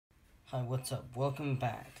Hi, what's up? Welcome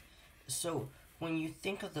back. So, when you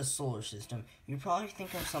think of the solar system, you probably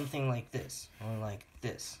think of something like this, or like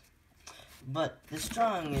this. But this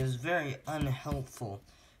drawing is very unhelpful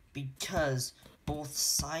because both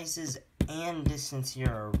sizes and distance here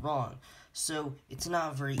are wrong. So, it's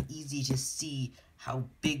not very easy to see how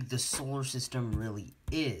big the solar system really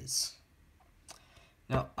is.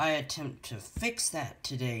 Now, I attempt to fix that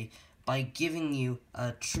today by giving you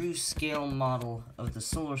a true scale model of the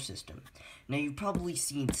solar system. Now, you've probably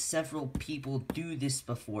seen several people do this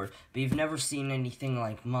before, but you've never seen anything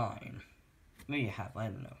like mine. Maybe you have, I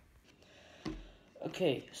don't know.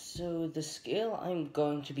 Okay, so the scale I'm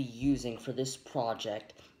going to be using for this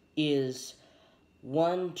project is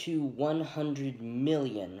 1 to 100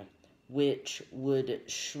 million, which would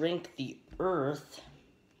shrink the Earth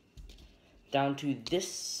down to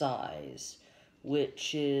this size,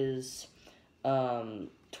 which is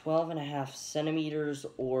 12.5 centimeters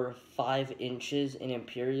or 5 inches in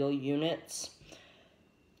imperial units.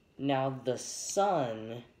 Now the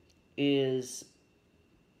sun is,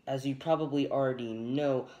 as you probably already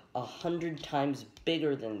know, 100 times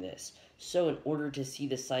bigger than this. So in order to see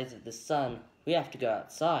the size of the sun, we have to go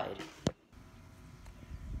outside.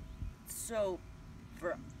 So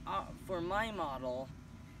for my model,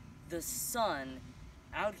 the sun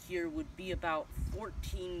out here would be about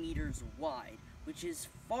 14 meters wide, which is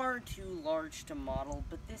far too large to model,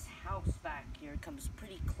 but this house back here comes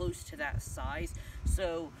pretty close to that size,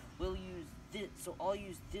 so I'll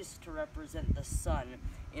use this to represent the sun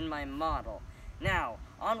in my model. Now,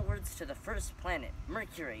 onwards to the first planet,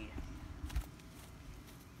 Mercury.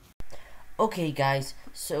 Okay guys,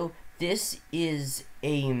 so this is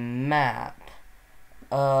a map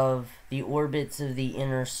of the orbits of the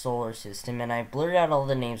inner solar system, and I blurred out all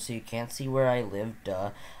the names so you can't see where I live,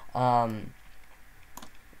 duh.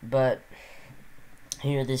 But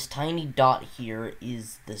here, this tiny dot here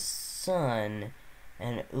is the sun,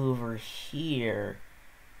 and over here,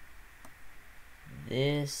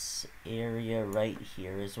 this area right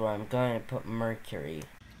here is where I'm going to put Mercury.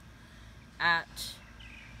 At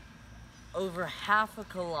over half a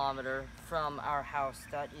kilometer from our house,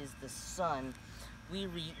 that is the sun, we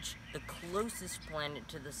reach the closest planet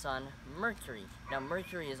to the sun, Mercury. Now,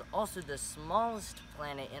 Mercury is also the smallest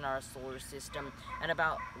planet in our solar system, and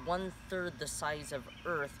about 1/3 the size of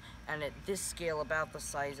Earth, and at this scale, about the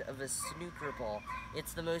size of a snooker ball.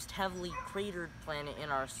 It's the most heavily cratered planet in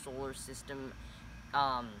our solar system,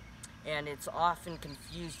 and it's often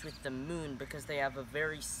confused with the moon because they have a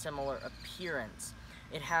very similar appearance.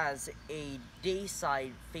 It has a day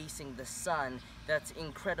side facing the sun that's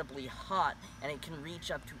incredibly hot, and it can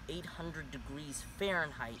reach up to 800 degrees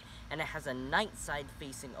Fahrenheit, and it has a night side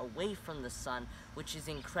facing away from the sun, which is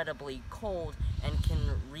incredibly cold and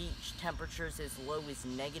can reach temperatures as low as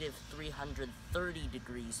negative 330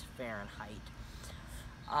 degrees Fahrenheit.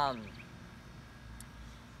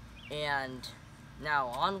 And now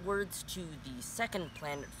onwards to the second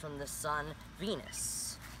planet from the sun,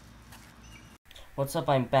 Venus. What's up,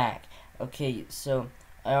 I'm back. Okay, so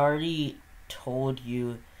I already told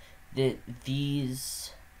you that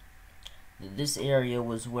this area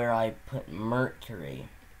was where I put Mercury,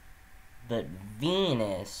 but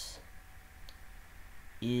Venus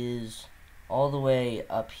is all the way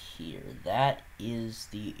up here. That is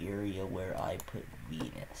the area where I put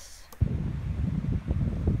Venus.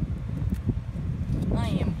 I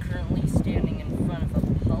am currently standing in front of a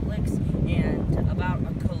Publix and about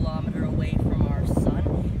a kilometer away from our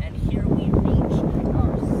sun, and here we reach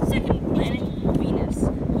our second planet, Venus,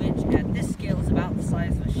 which at this scale is about the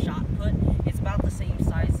size of a shot put. It's about the same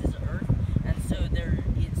size as Earth, and so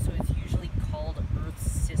it's usually called Earth's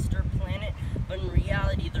sister planet, but in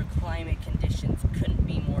reality their climate conditions couldn't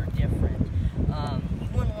be more different. You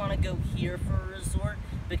wouldn't want to go here for a resort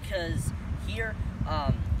because here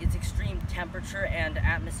its extreme temperature and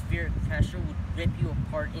atmospheric pressure would rip you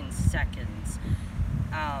apart in seconds.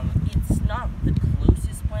 It's not the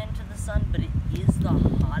closest planet to the sun, but it is the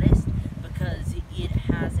hottest because it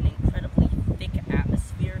has an incredibly thick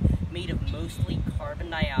atmosphere made of mostly carbon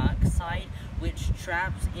dioxide, which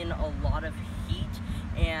traps in a lot of heat,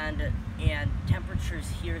 and temperatures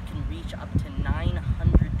here can reach up to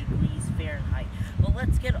 900 degrees Fahrenheit. But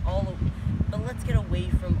let's get away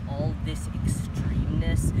from all this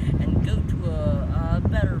extremeness and go to a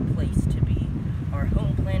better place to be, our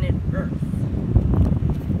home planet, Earth.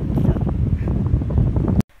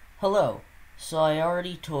 Hello. So I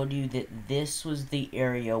already told you that this was the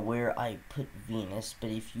area where I put Venus,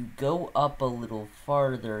 but if you go up a little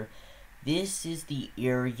farther, this is the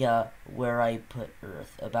area where I put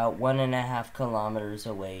Earth, about 1.5 kilometers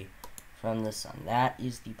away from the sun. That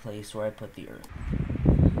is the place where I put the Earth.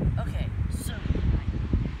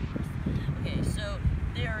 So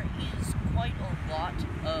there is quite a lot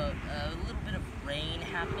of a little bit of rain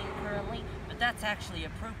happening currently, but that's actually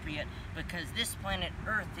appropriate because this planet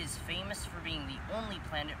Earth is famous for being the only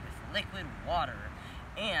planet with liquid water,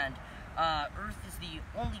 and Earth is the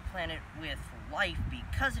only planet with life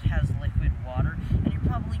because it has liquid water, and you're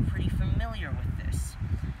probably pretty familiar with this.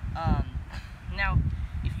 Now,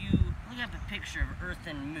 if you look up a picture of Earth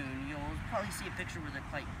and Moon, you'll probably see a picture where they're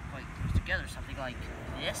quite close together, something like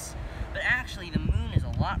this. But actually, the Moon is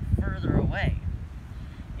a lot further away.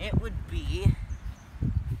 It would be...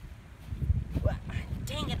 Well,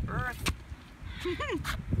 dang it, Earth!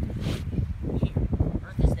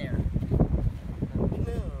 Earth is there. The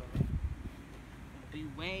Moon would be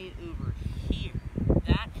way over here.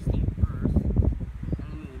 That is the Earth and the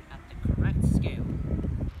Moon at the correct scale.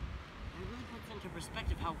 It really puts into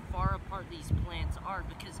perspective how far apart these planets are,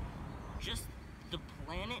 because just the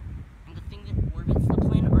planet and the thing that orbits the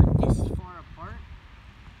planet are this far apart.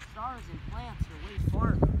 Stars and planets are way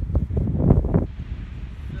farther.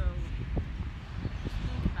 So, just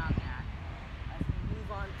think about that as we move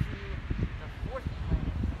on to the fourth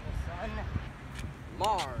planet from the Sun,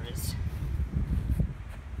 Mars.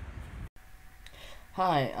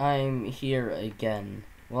 Hi, I'm here again.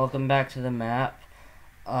 Welcome back to the map.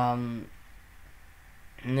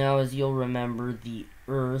 Now, as you'll remember, the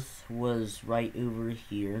Earth was right over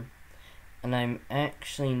here, and I'm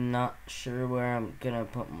actually not sure where I'm gonna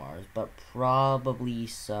put Mars, but probably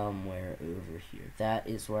somewhere over here. That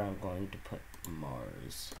is where I'm going to put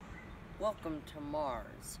Mars. Welcome to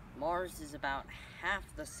Mars. Mars is about half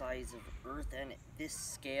the size of Earth, and at this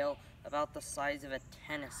scale, about the size of a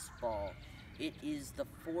tennis ball. It is the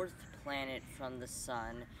fourth planet from the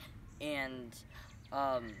Sun, and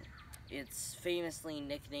it's famously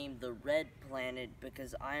nicknamed the Red Planet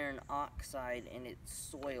because iron oxide in its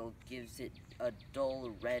soil gives it a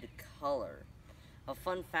dull red color. A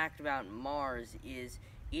fun fact about Mars is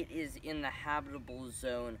it is in the habitable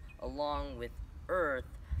zone along with Earth,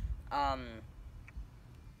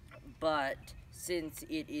 but since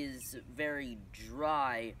it is very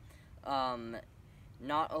dry,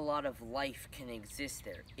 not a lot of life can exist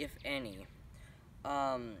there, if any.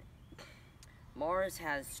 Mars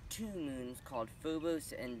has two moons called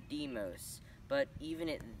Phobos and Deimos, but even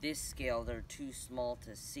at this scale, they're too small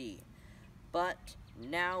to see. But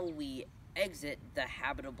now we exit the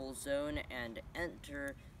habitable zone and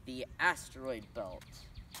enter the Asteroid Belt.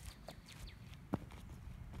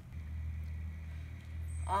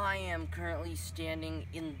 I am currently standing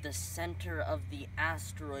in the center of the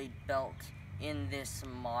Asteroid Belt in this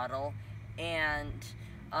model, and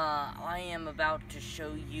I am about to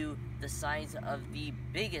show you the size of the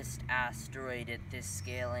biggest asteroid at this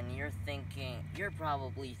scale, and you're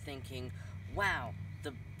probably thinking, wow,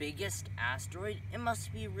 the biggest asteroid? It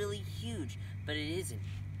must be really huge, but it isn't.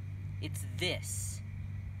 It's this.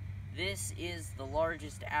 This is the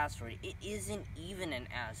largest asteroid. It isn't even an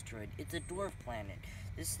asteroid. It's a dwarf planet.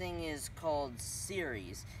 This thing is called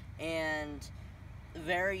Ceres, and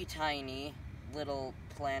very tiny little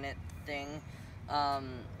planet thing.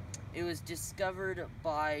 It was discovered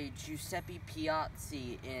by Giuseppe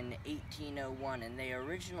Piazzi in 1801, and they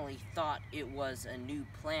originally thought it was a new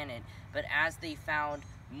planet, but as they found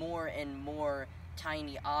more and more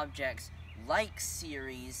tiny objects like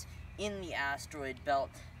Ceres in the asteroid belt,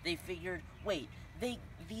 they figured, wait,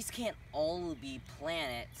 these can't all be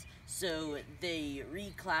planets, so they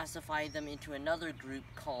reclassified them into another group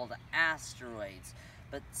called asteroids.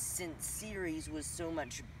 But since Ceres was so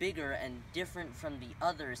much bigger and different from the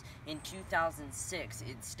others, in 2006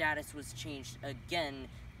 its status was changed again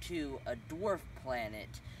to a dwarf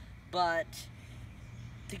planet. But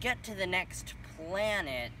to get to the next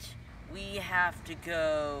planet, we have to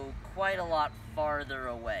go quite a lot farther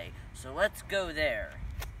away. So let's go there.